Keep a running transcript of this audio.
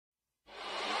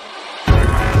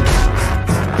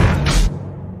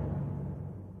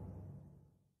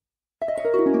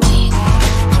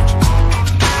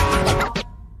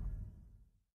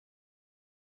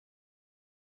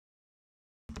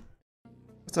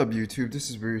What's up YouTube, this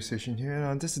is Radio Station here, and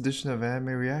on this edition of Anime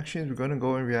Reactions, we're gonna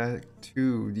go and react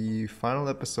to the final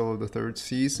episode of the third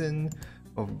season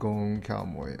of Goon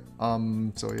Kamuy.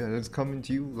 So yeah, it's coming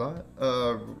to you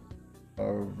live,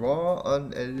 raw,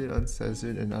 unedited,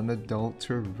 uncensored, and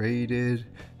unadulterated.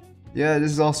 Yeah,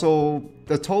 this is also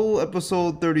the total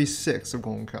episode 36 of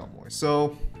Goon Kamuy.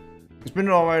 So it's been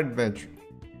an alright adventure.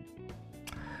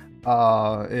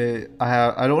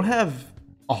 I don't have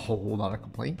a whole lot of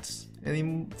complaints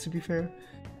anymore, to be fair.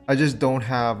 I just don't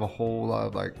have a whole lot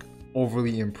of like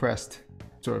overly impressed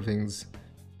sort of things.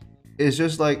 It's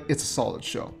just like it's a solid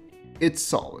show. It's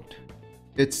solid.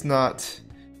 It's not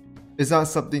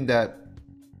something that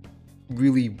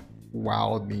really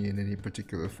wowed me in any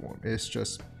particular form. It's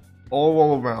just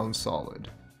all around solid.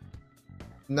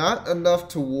 Not enough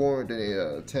to warrant an 8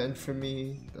 out of 10 for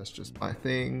me. That's just my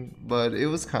thing. But it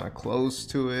was kind of close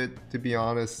to it, to be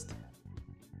honest.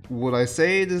 Would I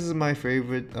say this is my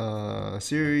favorite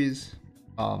series?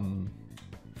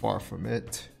 Far from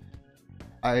it.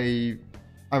 I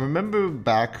remember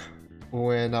back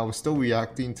when I was still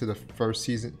reacting to the first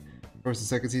and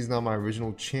second season on my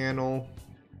original channel.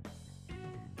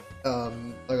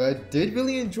 Like I did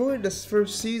really enjoy this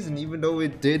first season, even though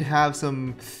it did have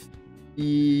some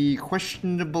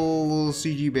questionable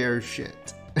CG bear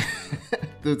shit.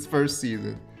 This first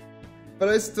season. But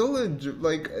I still enjoy,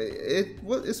 like,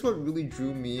 it's what really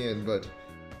drew me in, but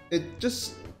it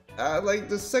just, like,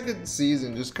 the second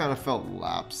season just kind of felt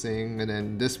lapsing, and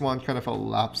then this one kind of felt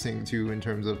lapsing too in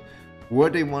terms of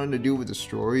what they wanted to do with the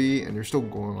story, and they're still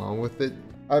going on with it.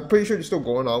 I'm pretty sure they're still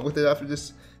going on with it after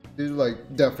this. They're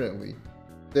like, definitely.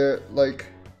 They're like,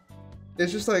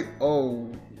 it's just like,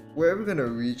 oh, we're ever gonna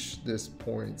reach this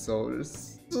point, so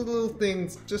there's the little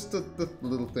things, just the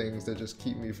little things that just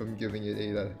keep me from giving it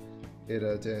 8 out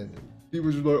of 10.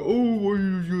 People just like, oh, why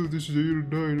you this is 8 or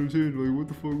 9 or 10? Like, what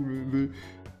the fuck, man?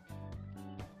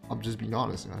 I'm just being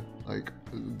honest, man. Like,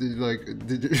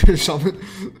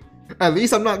 at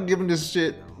least I'm not giving this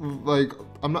shit like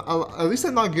at least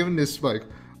I'm not giving this like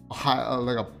a high,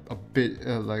 like a bit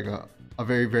like a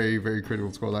very very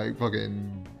critical score, like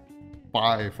fucking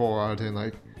 5, 4 out of 10.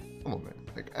 Like, come on, man.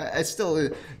 Like, I still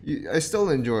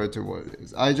enjoy it to what it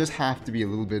is. I just have to be a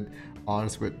little bit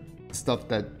honest with stuff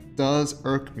that does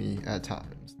irk me at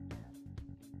times.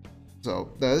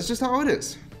 So that's just how it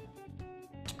is.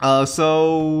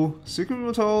 So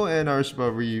Tsukumoto and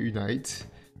Arashima reunite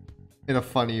in a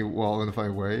funny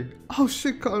way. Oh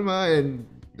shit, Kamuy and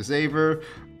the Saber.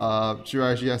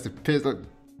 Shiraishi has to piss.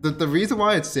 The reason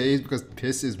why I'd say is because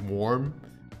piss is warm,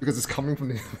 because it's coming from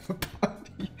the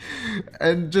body,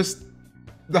 and just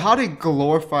how they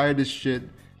glorify this shit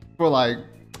for like,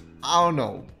 I don't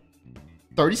know,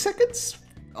 30 seconds?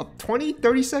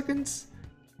 20-30 seconds,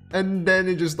 and then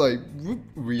it just like whoop,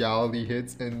 reality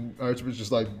hits, and Archie's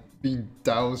just like being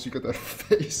doused. You got that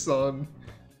face on.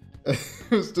 It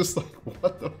was just like,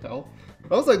 what the hell?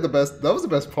 That was like the best. That was the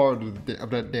best part of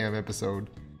that damn episode.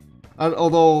 And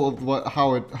although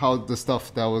how the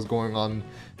stuff that was going on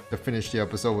to finish the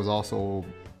episode was also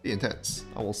intense,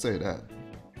 I will say that.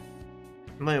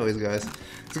 Anyways, guys,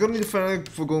 it's gonna be the final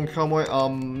for Goon Kamuy.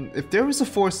 If there is a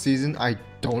 4th season, I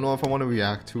don't know if I want to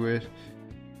react to it.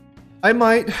 I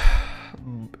might.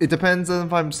 It depends on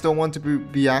if I still want to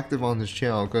be active on this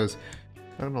channel, because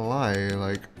I'm not gonna lie,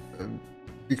 like,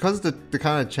 because the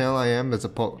kind of channel I am, as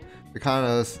opposed the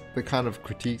kind of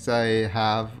critiques I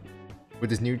have with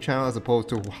this new channel as opposed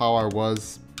to how I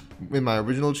was in my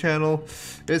original channel,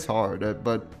 it's hard.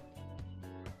 But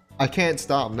I can't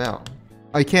stop now.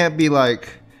 I can't be like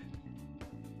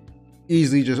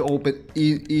easily just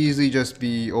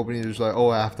be opening just like, oh,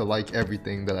 I have to like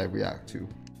everything that I react to.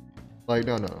 Like,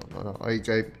 no. Like,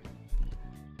 I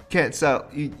can't settle.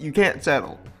 You can't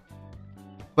settle.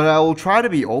 But I will try to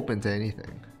be open to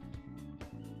anything.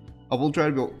 I will try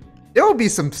to be. There will be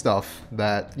some stuff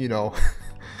that, you know,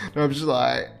 I'm just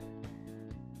like,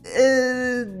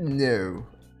 no.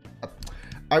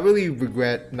 I really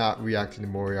regret not reacting to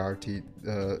Moriarty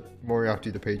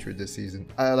the Patriot this season.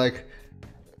 I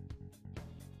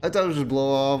thought it was just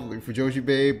blow off like for Joshi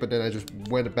Babe, but then I just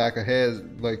went back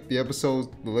ahead. Like the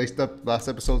last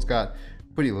episodes got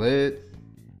pretty lit,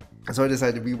 and so I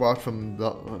decided to rewatch from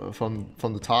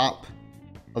the top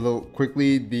a little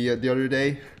quickly the other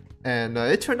day, and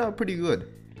it turned out pretty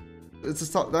good.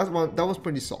 That was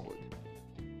pretty solid.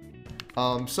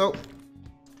 So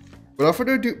without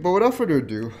further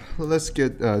ado, let's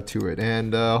get to it,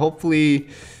 and hopefully,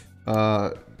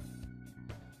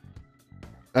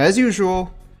 as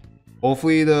usual,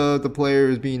 hopefully the player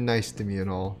is being nice to me and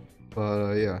all.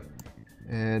 But yeah,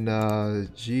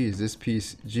 And geez, this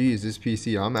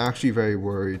PC. I'm actually very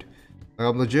worried. Like,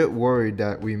 I'm legit worried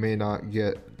that we may not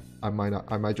get. I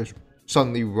might just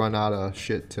suddenly run out of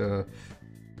shit to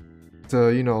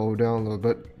download.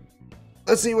 But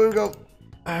let's see where we go.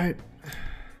 All right.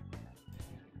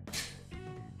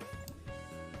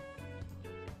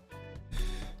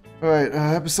 All right.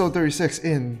 Episode 36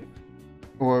 in,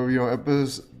 or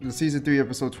episode season 3,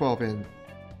 episode 12 in.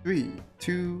 3,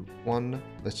 2, 1.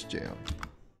 Let's jam.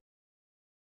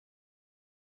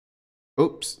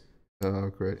 Oops.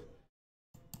 Great.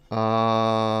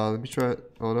 Let me try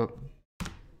it. Hold up.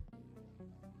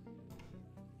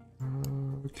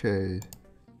 Okay.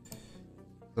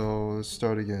 So let's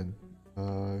start again.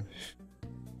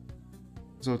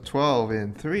 So 12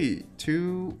 in 3,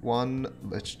 2, 1.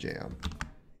 Let's jam.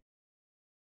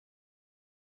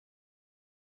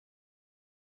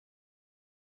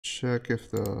 Check if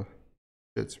the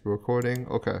shit's recording.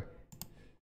 Okay.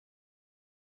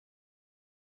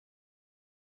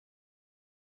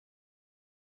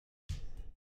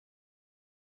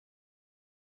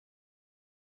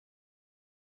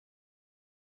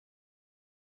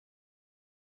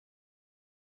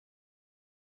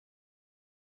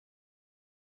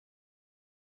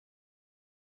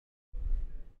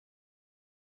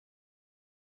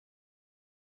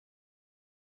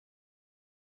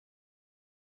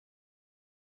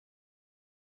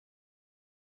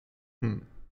 Hmm.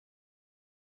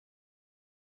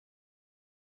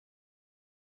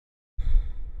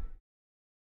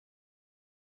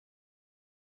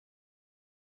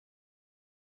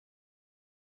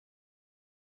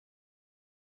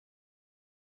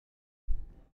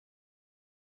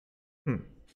 Hmm.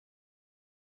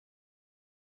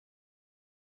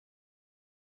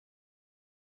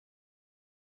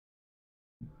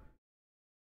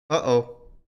 Uh-oh.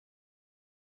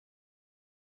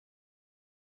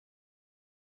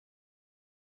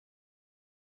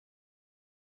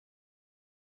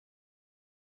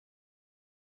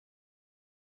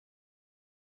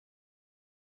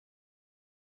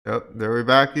 Yep, there we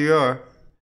back you are.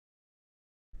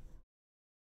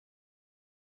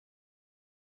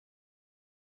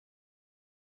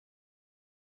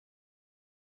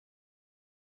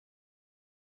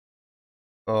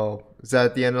 Oh, is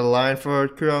that the end of the line for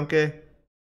Kuronke?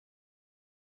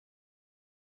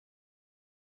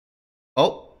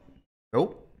 Oh,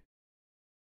 nope.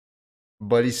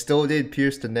 But he still did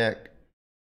pierce the neck.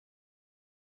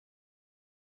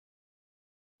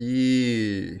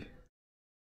 Yee.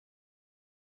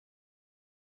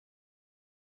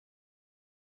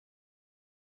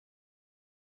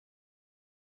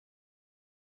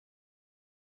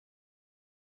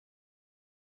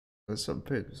 That's some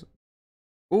pitch.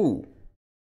 Ooh.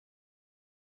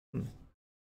 Hmm.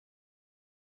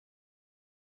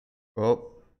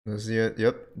 Well, that's the end.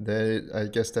 Yep. I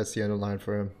guess that's the end of the line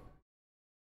for him.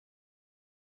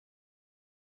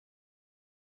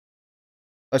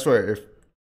 I swear,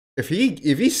 if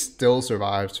he still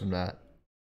survives from that,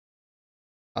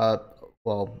 uh,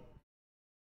 well,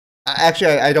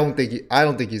 actually, I don't think I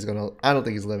don't think he's gonna. I don't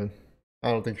think he's living.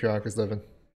 I don't think Kuronke is living.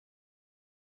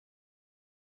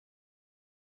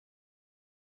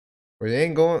 But he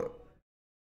ain't going.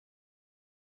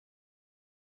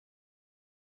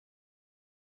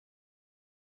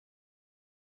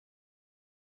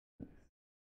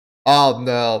 Oh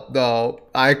no, no!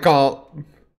 I call.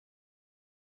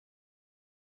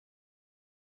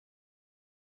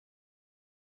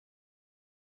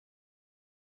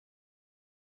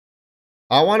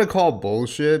 I want to call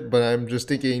bullshit, but I'm just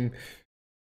thinking,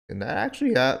 can that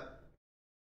actually happen?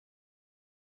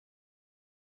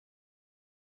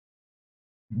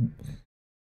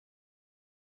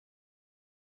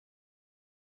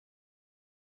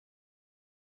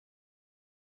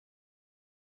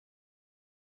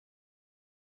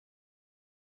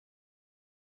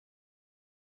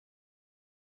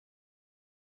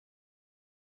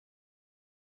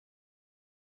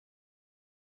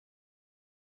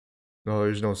 No,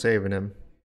 there's no saving him.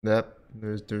 Yep,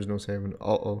 there's no saving.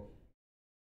 Uh oh,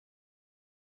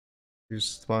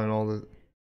 he's finding all the.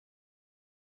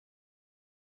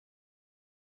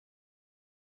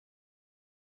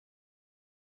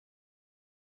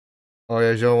 Oh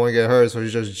yeah, she don't want to get hurt, so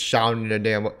she's just shouting the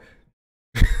damn.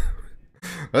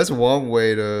 That's one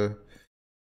way to.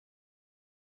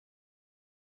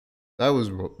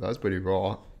 That's pretty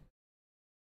raw.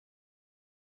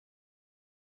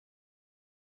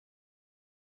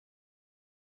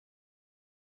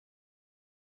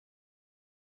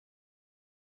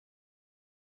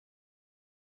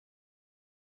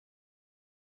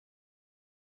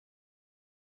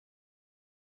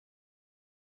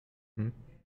 Hmm?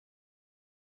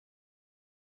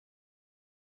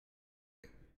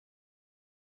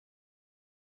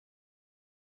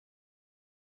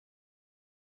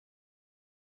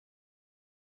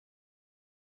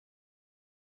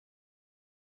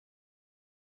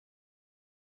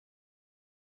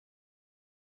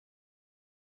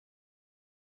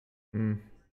 Mm.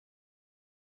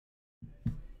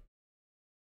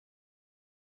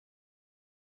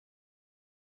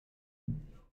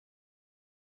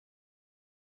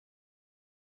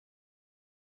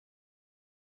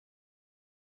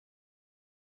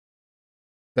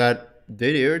 That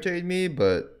did irritate me,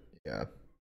 but yeah,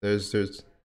 there's those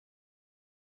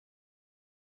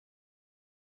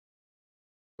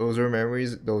are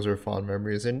memories. Those are fond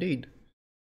memories indeed.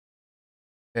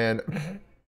 And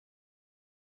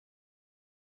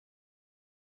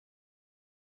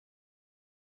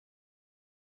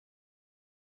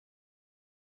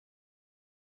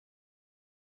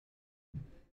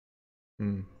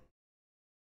mm,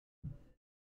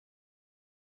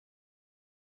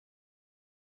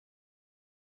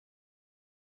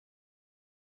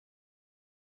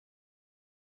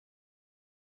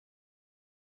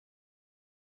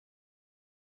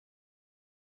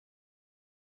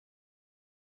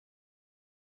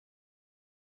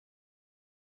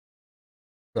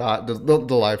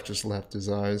 the life just left his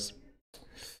eyes.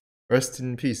 Rest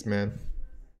in peace, man.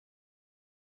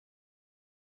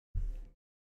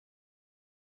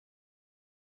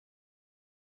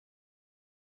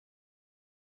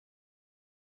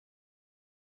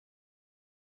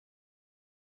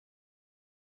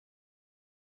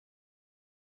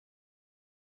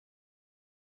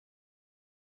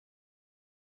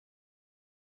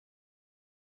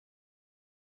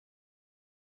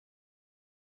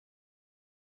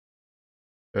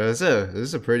 This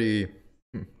is a pretty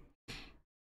hmm,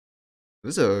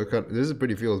 this is a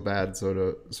pretty feels bad sort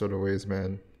of ways,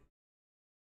 man.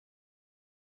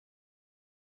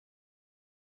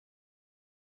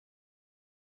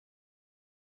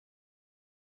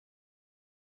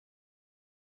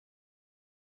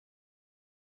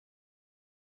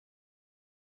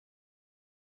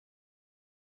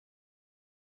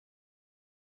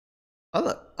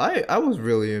 I was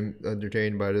really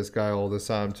entertained by this guy all this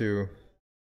time too.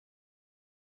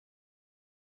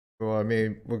 Well, I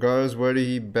mean, regardless whether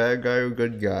he bad guy or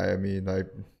good guy, I mean, I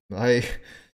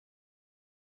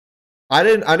I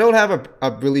don't have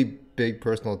a really big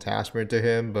personal attachment to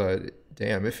him, but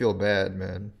damn, it feel bad,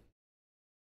 man.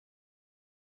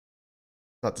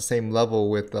 Not the same level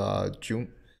with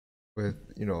Jun with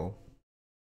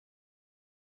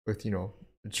with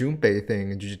Junpei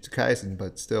thing in Jujutsu Kaisen,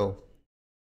 but still.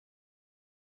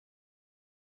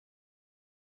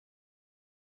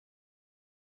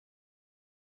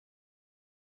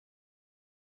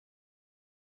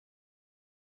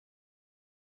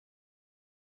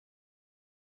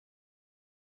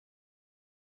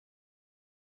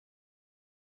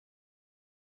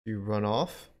 You run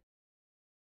off.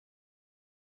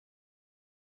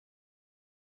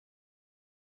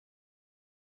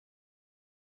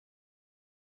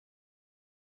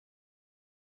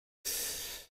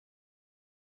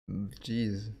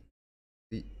 Jeez.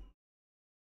 The,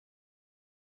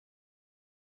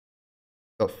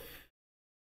 the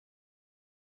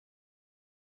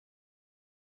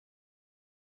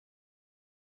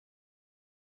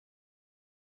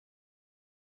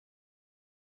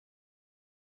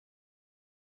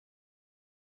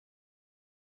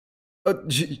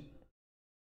gee.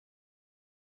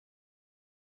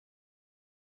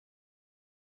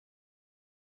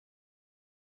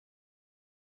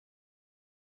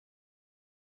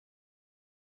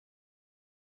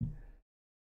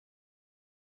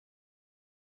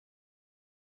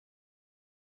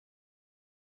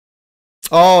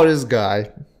 Oh, this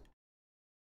guy.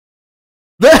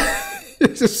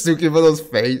 Just Suki for those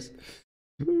face.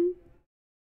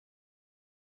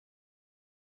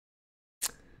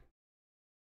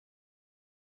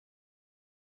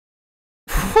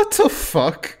 What the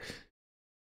fuck?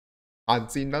 I'm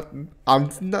seeing nothing.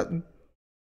 I'm seeing nothing.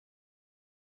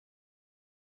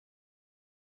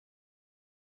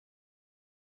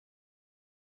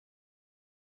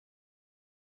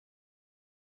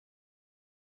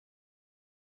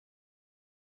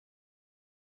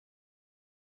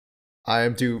 I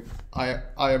am too. I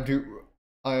am too.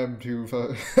 I am too.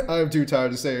 I am too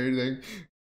tired to say anything.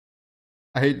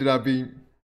 I hate that I'm being.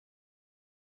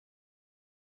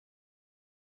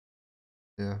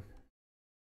 Yeah.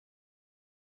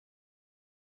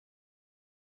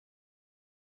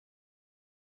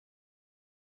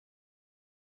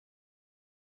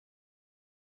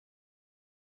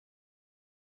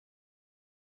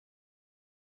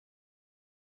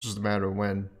 Just a matter of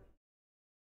when.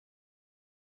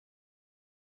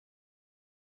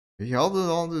 He held it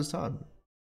all this time.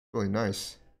 Really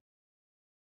nice.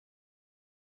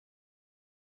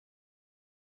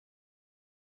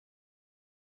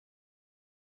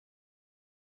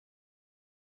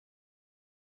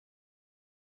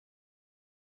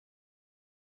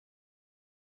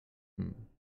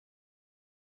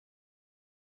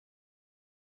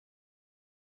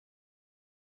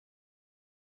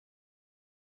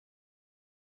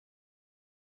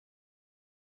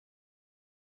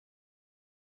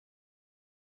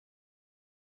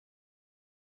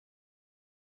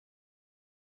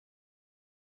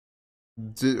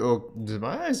 Did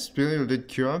my eyes spilling or did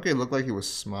Kiranke look like he was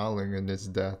smiling in his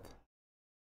death?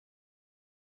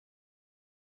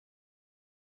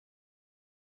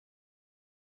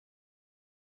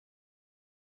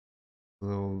 A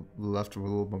little left with a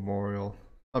little memorial.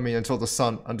 I mean, until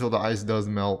the ice does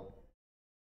melt.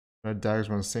 That dagger's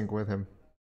gonna sink with him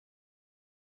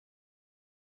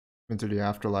into the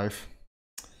afterlife.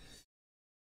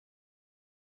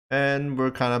 And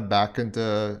we're kind of back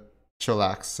into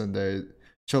chillaxing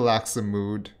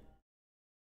mood.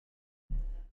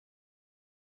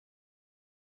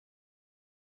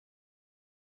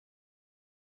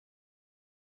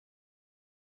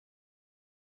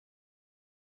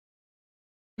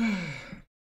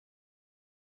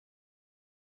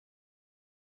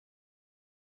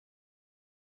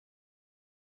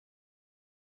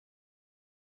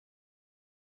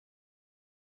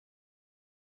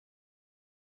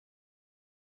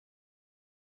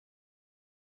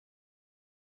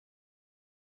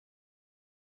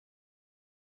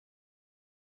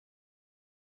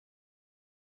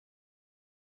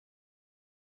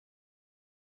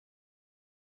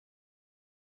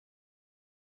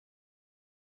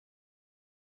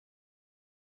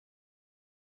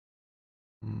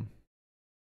 Mm.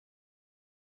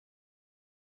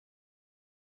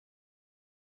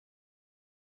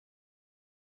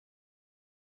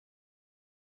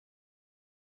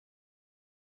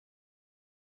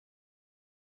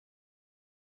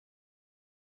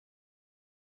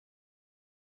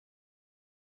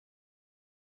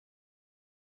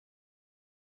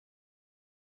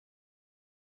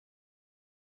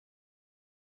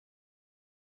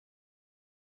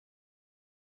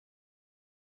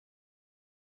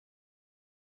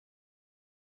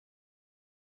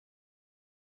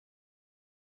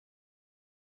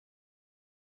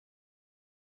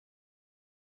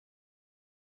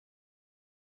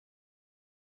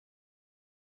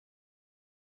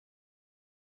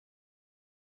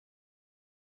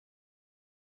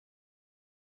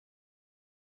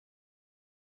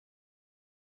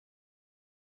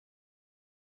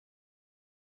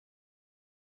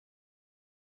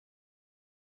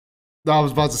 I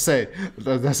was about to say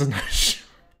that's a nice.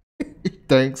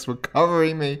 Thanks for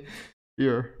covering me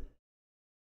here.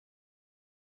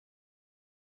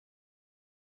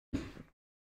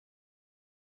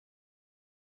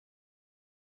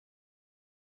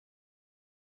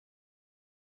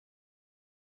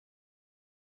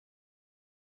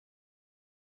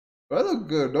 I look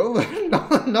good. No,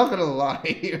 not gonna lie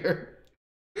here.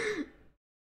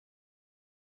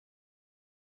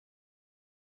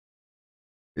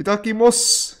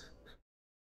 Itakimasu.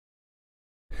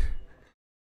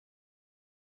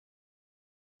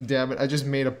 Damn it! I just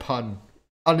made a pun.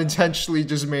 Unintentionally,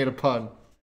 just made a pun.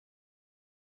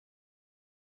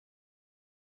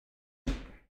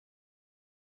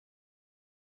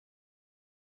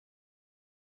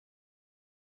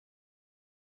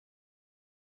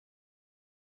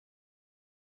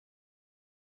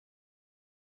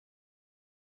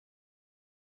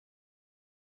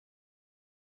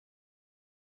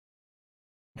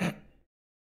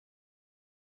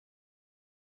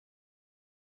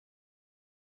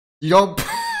 You don't.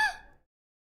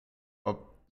 Oh,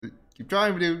 keep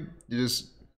trying, dude. You just.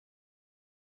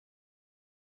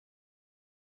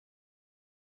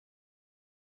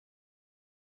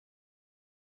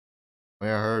 Oh,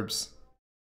 yeah, herbs.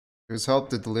 There's help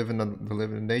to live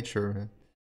in nature.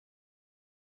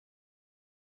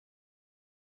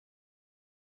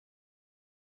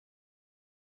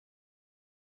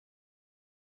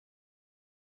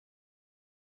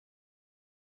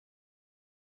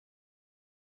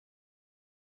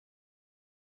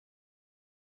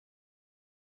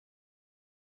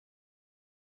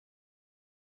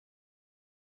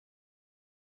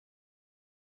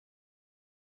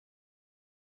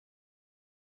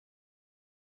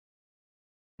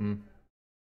 Hmm.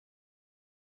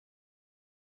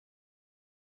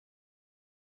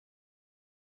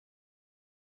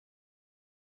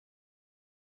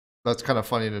 That's kind of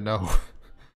funny to know.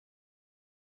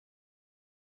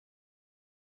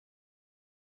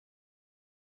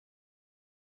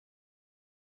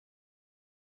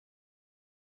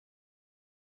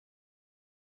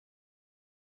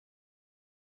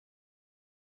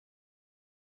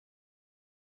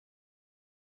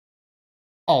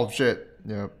 Oh shit.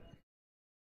 Yep.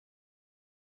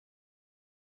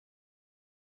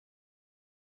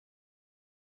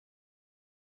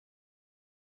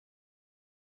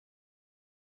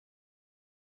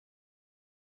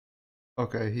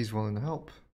 Okay, he's willing to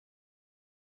help.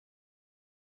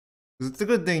 It's a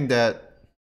good thing that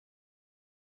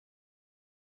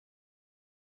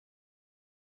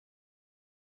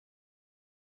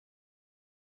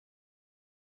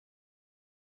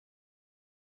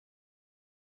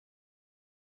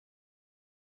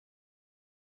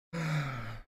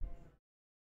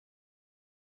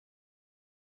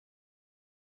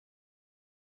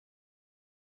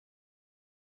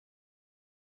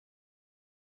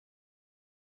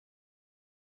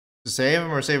To save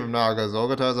him or save him now, because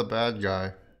Ogata's a bad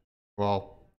guy.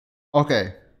 Well,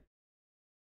 okay.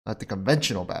 Not the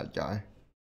conventional bad guy.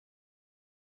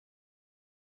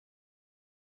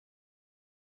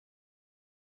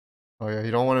 Oh yeah,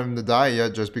 you don't want him to die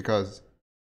yet just because.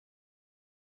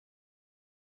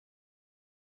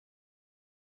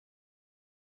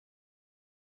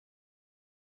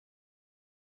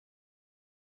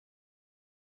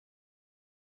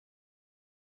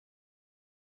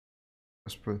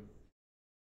 That's pretty.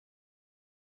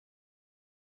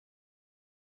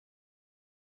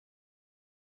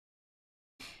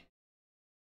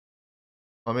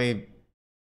 I mean,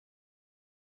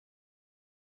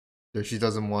 yeah, she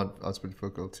doesn't want us to feel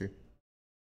guilty.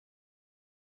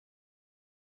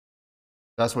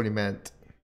 That's what he meant.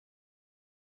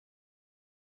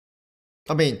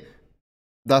 I mean,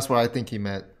 that's what I think he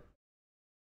meant.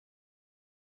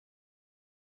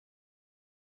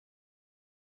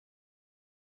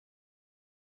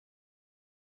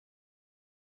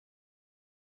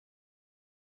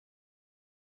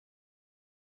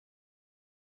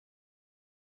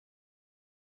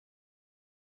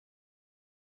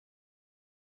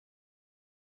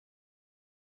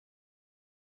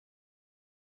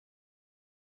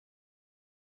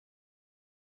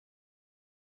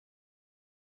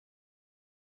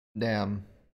 Damn,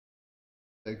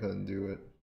 they couldn't do it.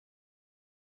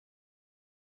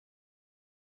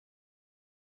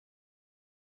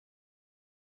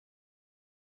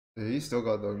 He still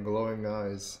got the glowing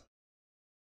eyes.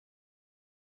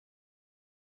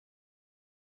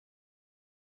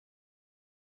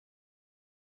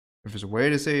 If there's a way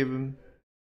to save him.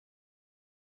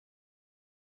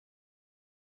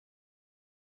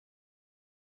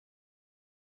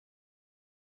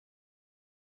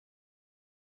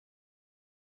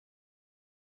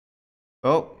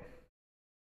 Oh,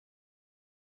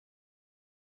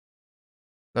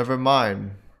 never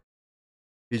mind.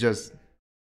 He just.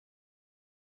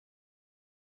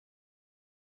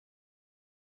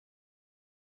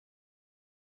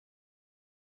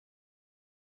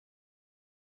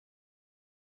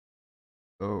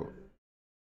 Oh.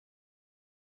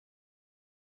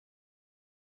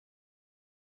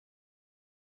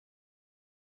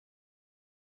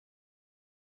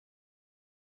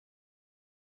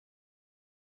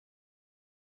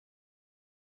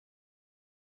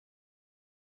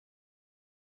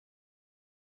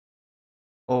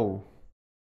 Oh.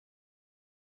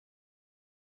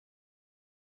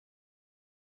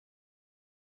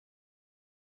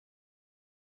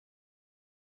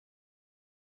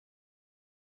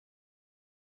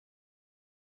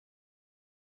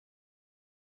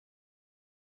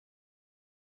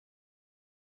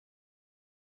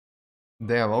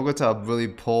 Damn, Ogata really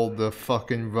pulled the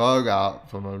fucking rug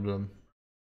out from under him.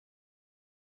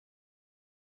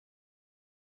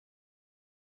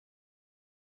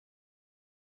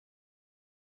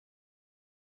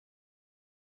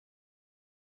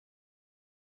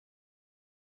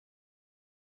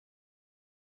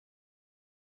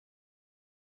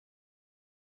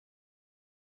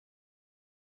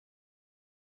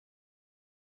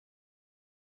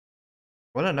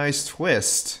 What a nice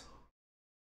twist.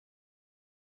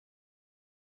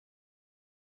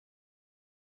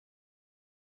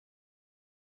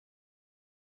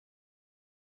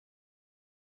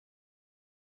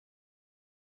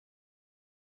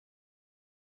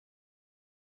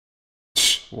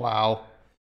 Wow.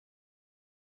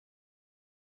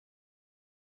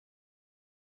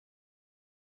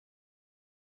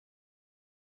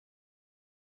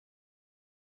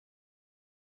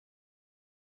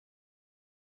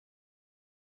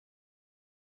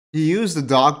 He used the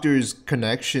doctor's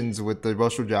connections with the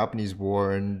Russo-Japanese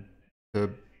War and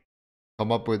to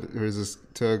come up with his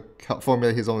to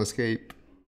formulate his own escape.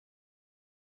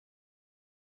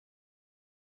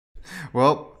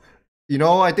 Well, you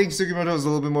know, I think Sugimoto is a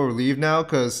little bit more relieved now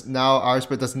because now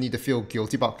Arispa doesn't need to feel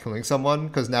guilty about killing someone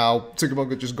because now Sugimoto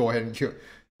could just go ahead and kill,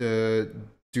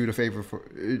 do the favor for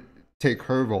take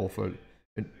her role for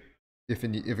it if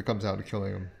it comes down to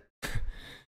killing him.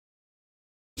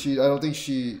 I don't think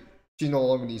she no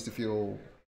longer needs to feel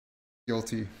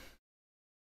guilty.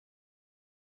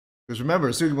 Because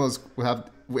remember, Sugimo's will have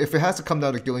if it has to come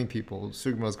down to killing people,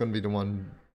 Sugimo's gonna be the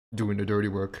one doing the dirty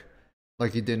work,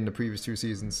 like he did in the previous 2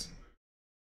 seasons.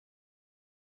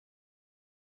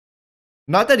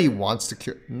 Not that he wants to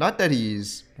kill, not that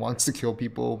he's wants to kill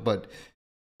people, but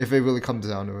if it really comes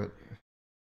down to it.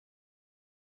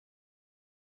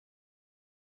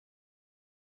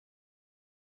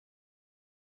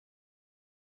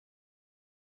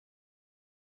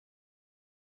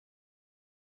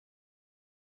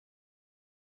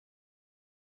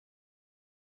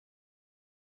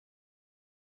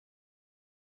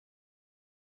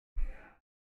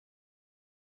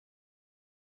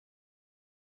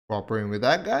 cooperating with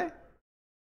that guy.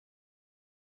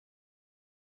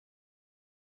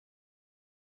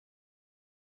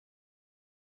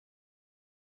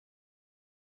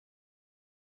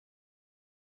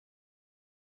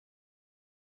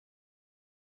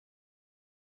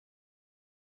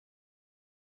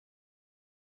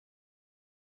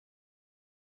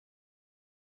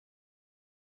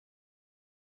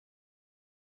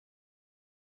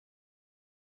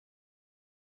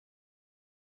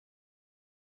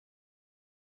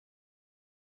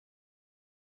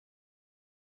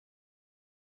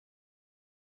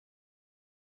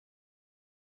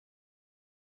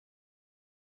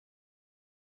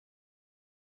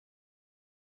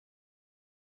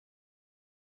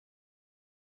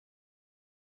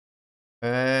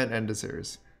 And end the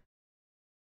series.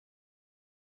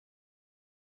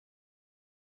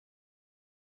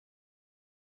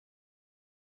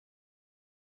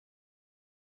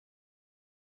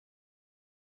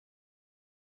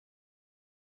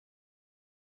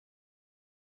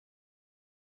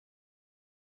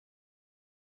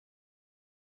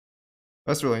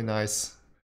 That's really nice.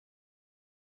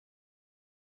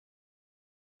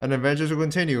 And adventures will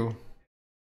continue.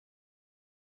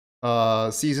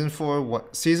 Season 4,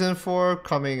 what? Season 4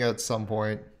 coming at some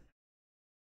point.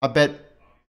 I bet,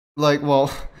 like, well,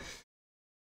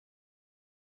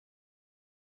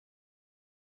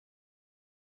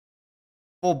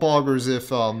 full boggers if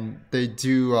they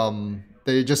do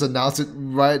they just announce it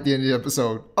right at the end of the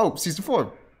episode. Oh, season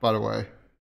 4, by the way.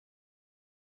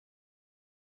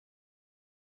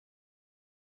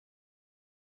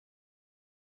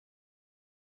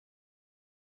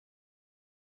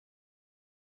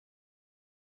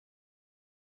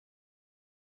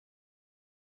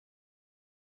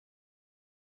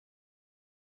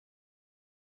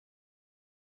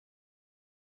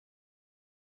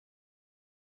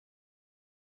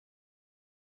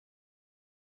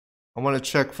 I want to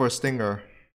check for a stinger.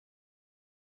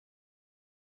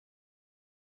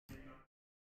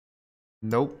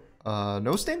 Nope.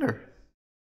 No stinger.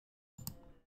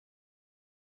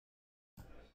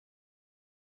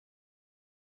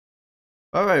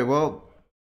 All right. Well,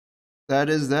 that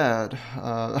is that.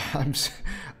 I'm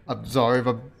sorry if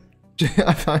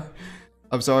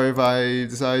I'm sorry if I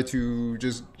decided to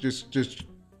just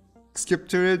skip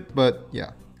to it, but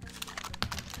yeah.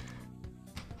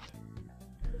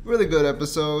 Really good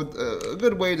episode. A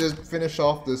good way to finish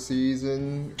off the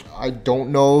season. I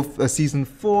don't know if a season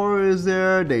 4 is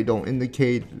there. They don't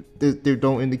indicate. They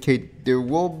don't indicate there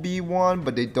will be one,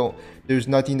 but they don't. There's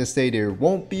nothing to say there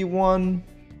won't be one.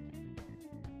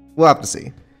 We'll have to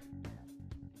see.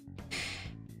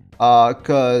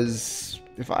 Cause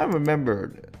if I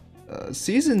remember,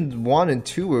 season 1 and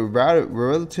 2 were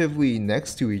relatively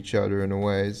next to each other in a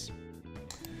ways.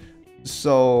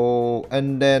 So,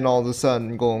 and then all of a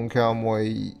sudden, Golden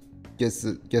Kamuy gets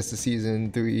to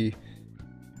season 3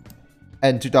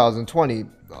 and 2020,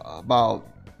 about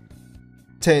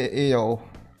 10,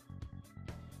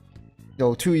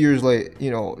 2 years late,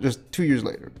 just 2 years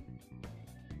later.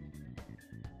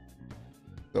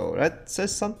 So that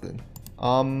says something.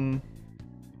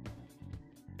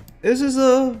 This was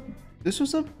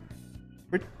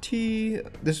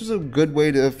a good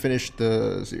way to finish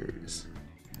the series.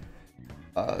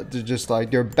 They're just like,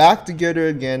 they're back together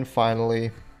again finally,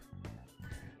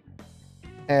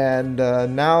 and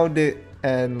now Okata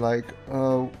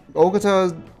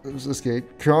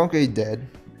escaped, Kuronke dead.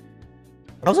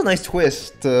 That was a nice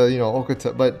twist to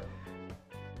Okata, but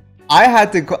I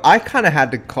kind of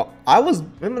had to call. I was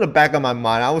in the back of my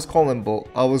mind, I was calling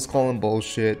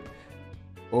bullshit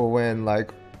when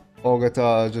like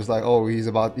Ogata just like, oh, he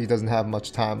doesn't have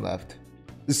much time left.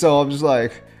 So I'm just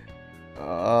like,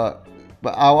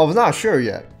 but I was not sure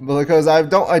yet, because I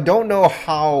don't know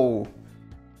how.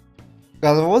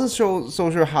 Because I wasn't so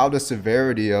sure how the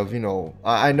severity of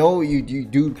I know you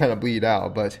do kind of bleed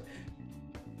out, but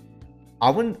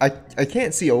I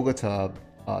can't see Ogata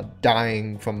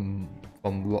dying from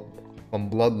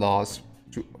blood loss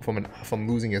from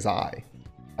losing his eye.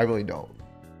 I really don't.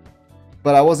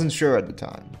 But I wasn't sure at the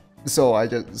time, so I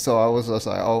was just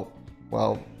like, oh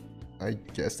well, I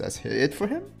guess that's it for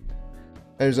him.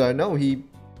 As I know, he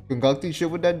conducted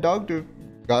shit with that doctor,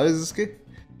 got his escape.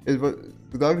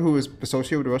 The doctor who was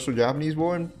associated with the Russo-Japanese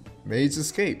War and made his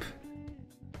escape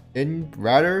in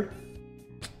rather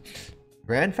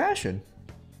grand fashion.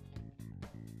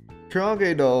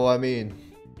 Kuronge, though, I mean,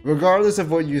 regardless of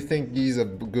what you think he's a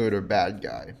good or bad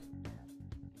guy,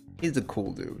 he's a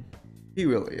cool dude. He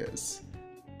really is.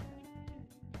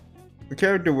 The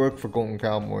character work for Golden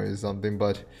Kamuy is something,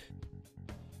 but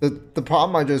the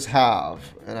problem I just have,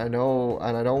 and I know,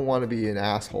 and I don't want to be an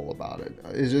asshole about it,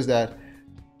 is just that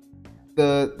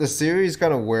the series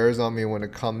kind of wears on me when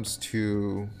it comes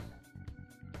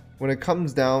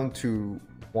down to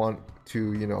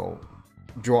you know,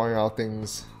 drawing out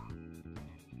things,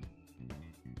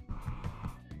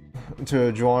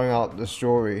 to drawing out the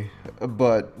story.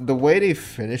 But the way they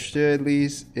finished it, at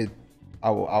least I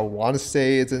want to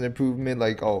say it's an improvement,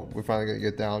 like, oh, we're finally gonna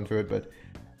get down to it. But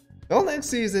well, next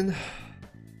season,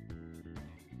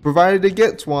 provided it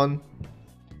gets one,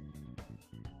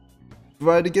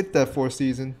 provided it get that 4th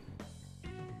season.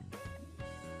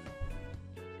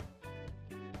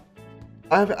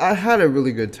 I had a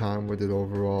really good time with it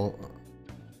overall.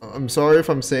 I'm sorry if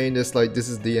I'm saying this like this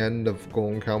is the end of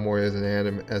Golden Kamuy as an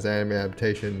anime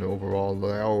adaptation overall.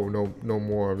 Like, oh, no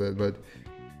more of it. But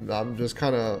I'm just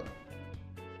kind of,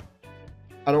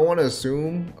 I don't want to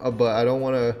assume, but I don't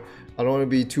want to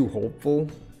be too hopeful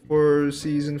for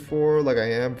season 4 like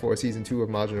I am for season 2 of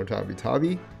Majin no Tabi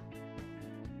Tabi.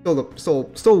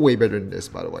 Still way better than this,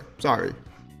 by the way. Sorry.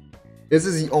 This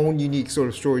is the own unique sort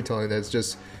of storytelling that's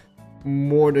just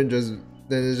more than just,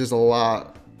 it's just a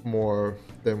lot more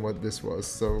than what this was.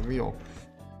 So, you know,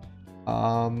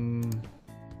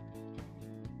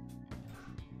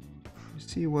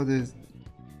 see what is.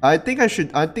 I think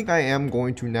I am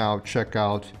going to now check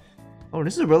out. Oh,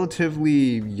 this is a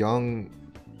relatively young.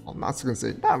 I'm not gonna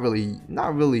say not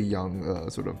really young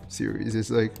sort of series. It's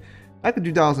like back in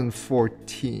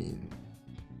 2014.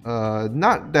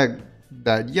 Not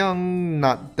that young,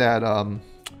 not that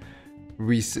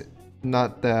recent,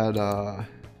 not that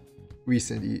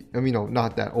recent. I mean, no,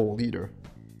 not that old either.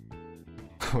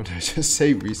 Oh, did I just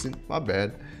say recent? My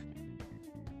bad.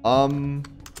 I'm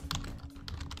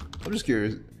just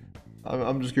curious.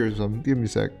 I'm just curious. Give me a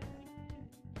sec.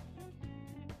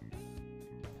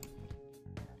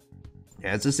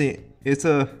 Yeah, it's just it's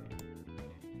a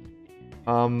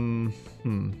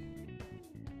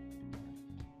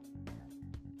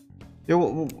Yeah,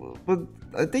 well, but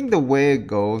I think the way it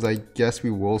goes, I guess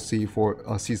we will see for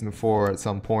season 4 at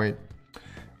some point.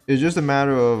 It's just a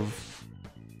matter of,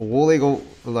 will they go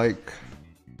like,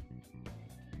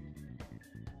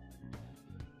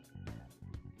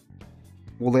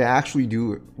 will they actually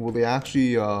do it? Will they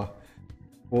actually well,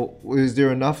 is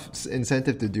there enough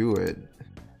incentive to do it?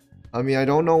 I mean, I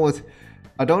don't know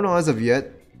as of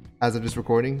yet, as of this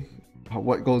recording,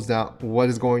 what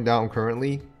is going down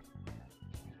currently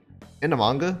in the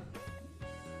manga.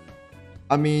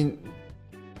 I mean,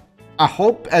 I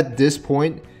hope at this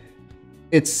point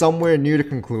it's somewhere near to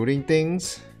concluding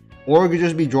things, or it could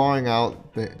just be drawing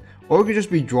out the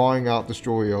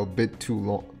story a bit too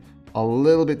long, a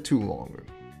little bit too longer.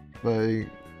 Like,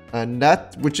 and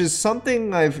that, which is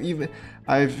something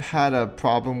I've had a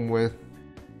problem with,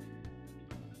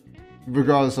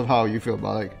 regardless of how you feel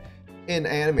about, like, in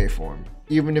anime form,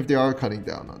 even if they are cutting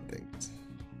down on things.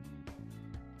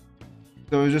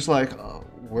 So it's just like,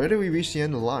 where do we reach the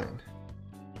end of the line?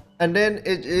 And then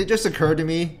it just occurred to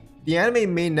me, the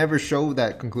anime may never show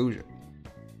that conclusion.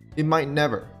 It might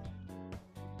never.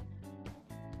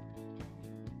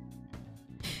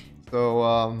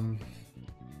 So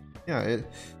yeah,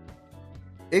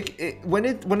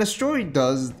 when a story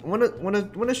does, when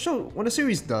a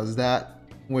series does that,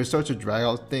 when it starts to drag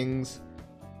out things,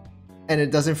 and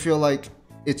it doesn't feel like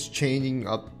it's changing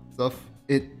up stuff,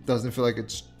 it doesn't feel like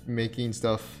it's making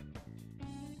stuff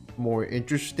more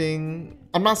interesting.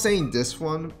 I'm not saying this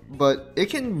one, but it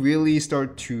can really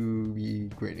start to be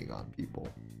grating on people.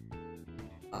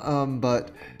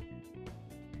 But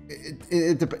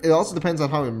it also depends on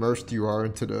how immersed you are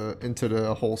into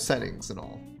the whole settings and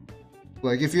all.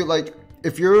 Like, if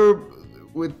you're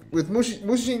with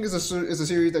Mushin is a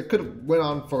series that could have went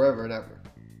on forever and ever,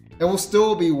 and will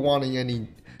still be wanting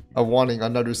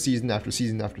another season after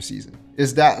season after season.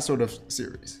 Is that sort of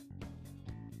series.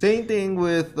 Same thing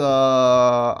with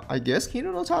I guess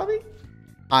Kino no Tabi.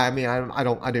 I mean,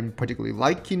 I didn't particularly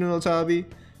like Kino no Tabi.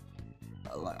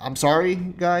 I'm sorry,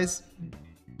 guys,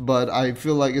 but I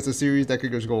feel like it's a series that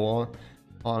could just go on.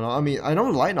 I mean, I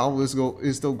know the light novel is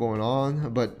still going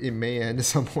on, but it may end at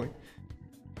some point.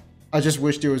 I just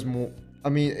wish there was more. I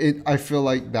mean, I feel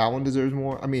like that one deserves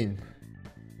more. I mean,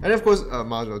 and of course,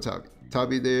 Majin no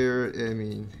Tabi there. I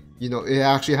mean, you know, it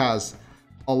actually has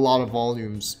a lot of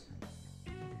volumes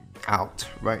out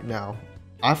right now.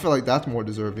 I feel like that's more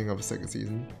deserving of a second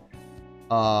season.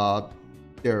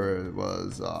 There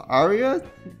was Aria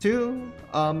too.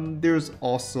 There's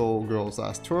also Girls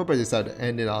Last Tour, but they decided to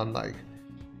end it on like,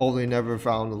 oh, they never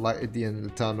found the light at the end of the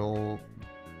tunnel.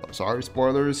 Sorry,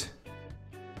 spoilers.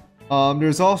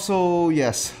 There's also,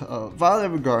 yes,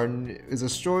 Violet Evergarden is a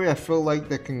story I feel like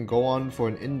that can go on for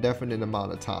an indefinite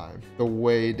amount of time. The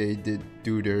way they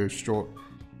do their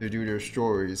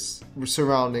stories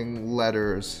surrounding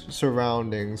letters,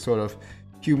 surrounding sort of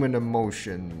human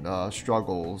emotion,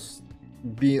 struggles,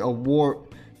 being a war,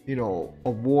 a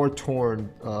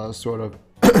war-torn sort of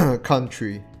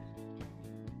country.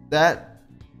 Those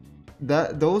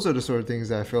are the sort of things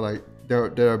that I feel like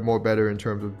they're more better in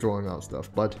terms of drawing out stuff,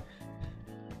 but.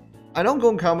 I know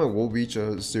Golden Kamuy will reach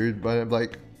a series, but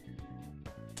like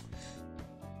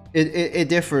it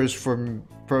differs from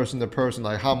person to person,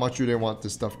 like how much do they want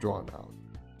this stuff drawn out.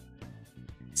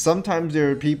 Sometimes there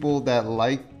are people that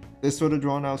like this sort of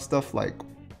drawn out stuff, like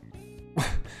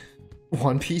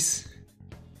One Piece,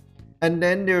 and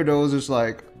then there are those who's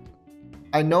like,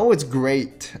 I know it's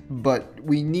great, but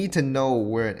we need to know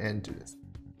where it ends.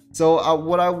 So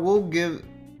what I will give,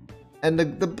 and the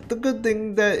good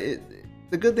thing that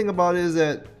the good thing about it is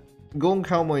that Golden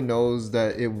Kamuy knows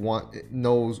that it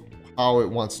knows how it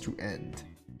wants to end.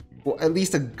 Well, at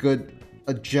least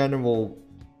a general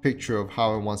picture of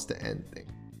how it wants to end things.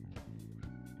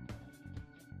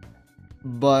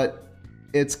 But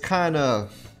it's kind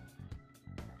of,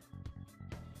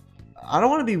 I don't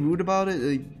want to be rude about it,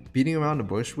 like beating around the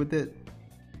bush with it.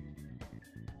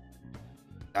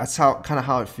 That's kind of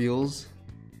how it feels.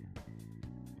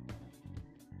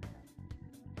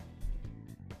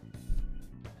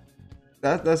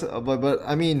 But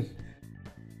I mean,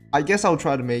 I guess I'll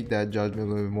try to make that judgment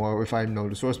a little bit more if I know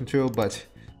the source material. But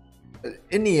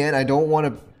in the end, I don't want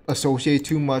to associate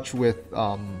too much with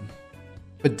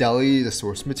fidelity, the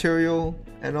source material,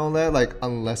 and all that. Like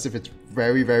unless if it's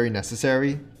very, very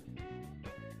necessary.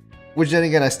 Which then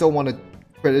again, I still want to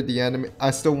credit the anime. I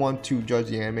still want to judge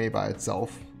the anime by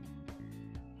itself.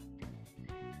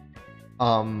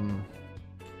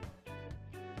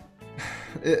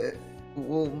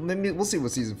 Well, maybe we'll see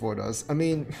what season 4 does. I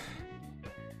mean,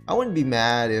 I wouldn't be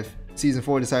mad if season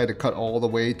 4 decided to cut all the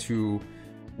way to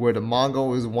where the manga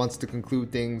wants to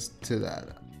conclude things to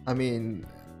that. I mean,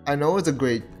 I know this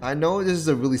is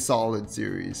a really solid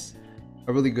series,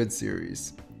 a really good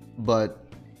series, but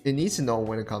it needs to know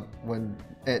when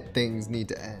things need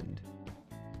to end.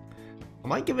 I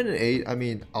might give it an 8. I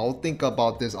mean, I'll think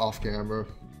about this off camera.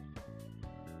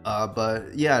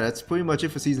 But yeah, that's pretty much it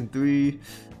for season 3.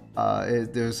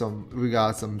 We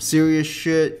got some serious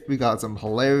shit, we got some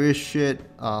hilarious shit.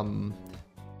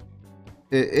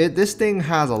 This thing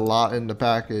has a lot in the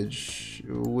package,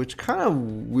 which kind of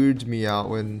weirds me out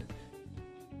when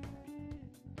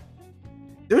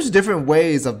there's different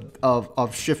ways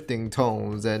of shifting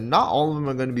tones, and not all of them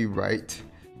are going to be right.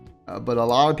 But a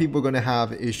lot of people are going to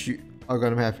have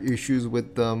issues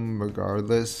with them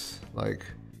regardless. Like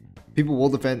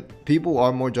people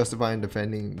are more justified in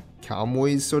defending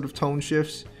Kamuy's sort of tone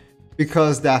shifts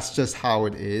because that's just how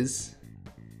it is.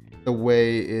 The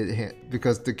way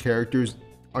because the characters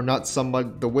are not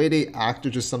the way they act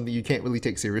are just something you can't really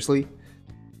take seriously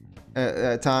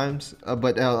at times.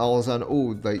 But all of a sudden,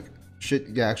 oh, like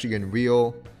shit actually getting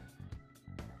real.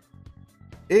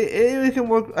 It can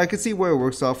work. I can see where it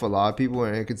works out for a lot of people,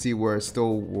 and I can see where it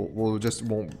still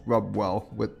won't rub well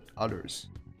with others.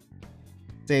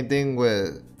 Same thing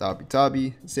with Tabi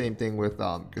Tabi, same thing with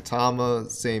Katama,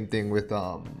 same thing with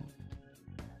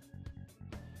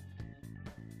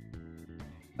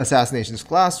Assassination's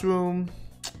Classroom.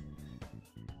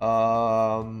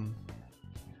 I'm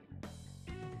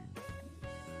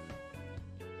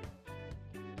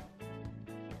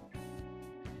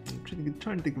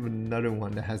trying to think of another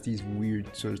one that has these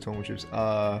weird sort of tone shifts.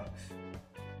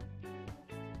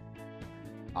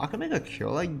 Akame ga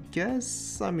Kill, I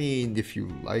guess. I mean, if you're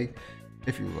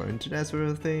into that sort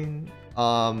of thing.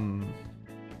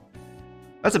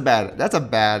 That's a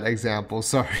bad example.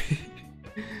 Sorry.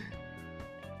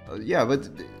 Yeah, but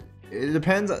it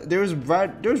depends. There's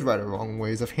right or wrong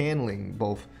ways of handling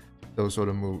both those sort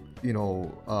of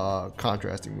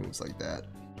contrasting moves like that.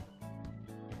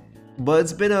 But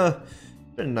it's been a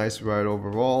nice ride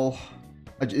overall.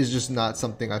 It's just not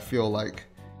something I feel like.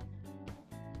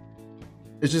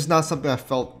 It's just not something I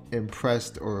felt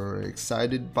impressed or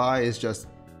excited by. It's good.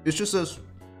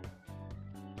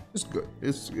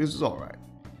 It's all right.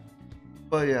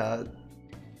 But yeah,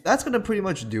 that's gonna pretty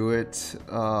much do it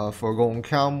for Golden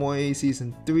Kamuy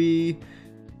Season 3.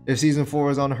 If Season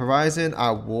 4 is on the horizon, I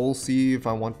will see if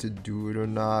I want to do it or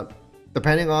not,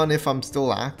 depending on if I'm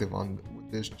still active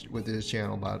with this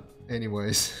channel. But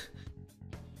anyways,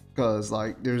 because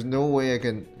like there's no way I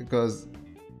can, because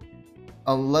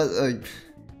unless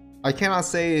I cannot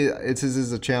say this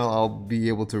is a channel I'll be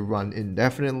able to run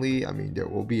indefinitely. I mean, there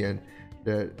will be an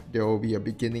there will be a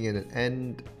beginning and an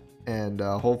end, and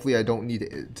hopefully I don't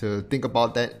need to think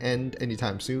about that end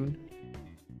anytime soon.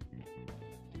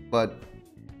 But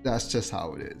that's just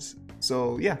how it is.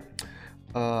 So yeah,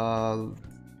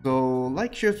 so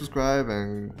like, share, subscribe,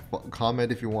 and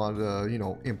comment if you want to, you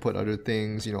know, input other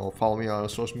things. You know, follow me on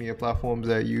social media platforms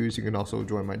that I use. You can also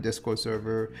join my Discord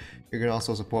server. You can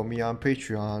also support me on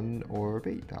Patreon or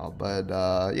PayPal.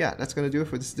 But yeah, that's gonna do it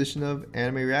for this edition of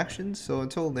Anime Reactions. So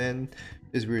until then,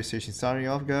 this is Weird Station signing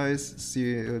off, guys. See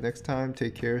you next time.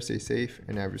 Take care, stay safe,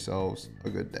 and have yourselves a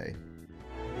good day.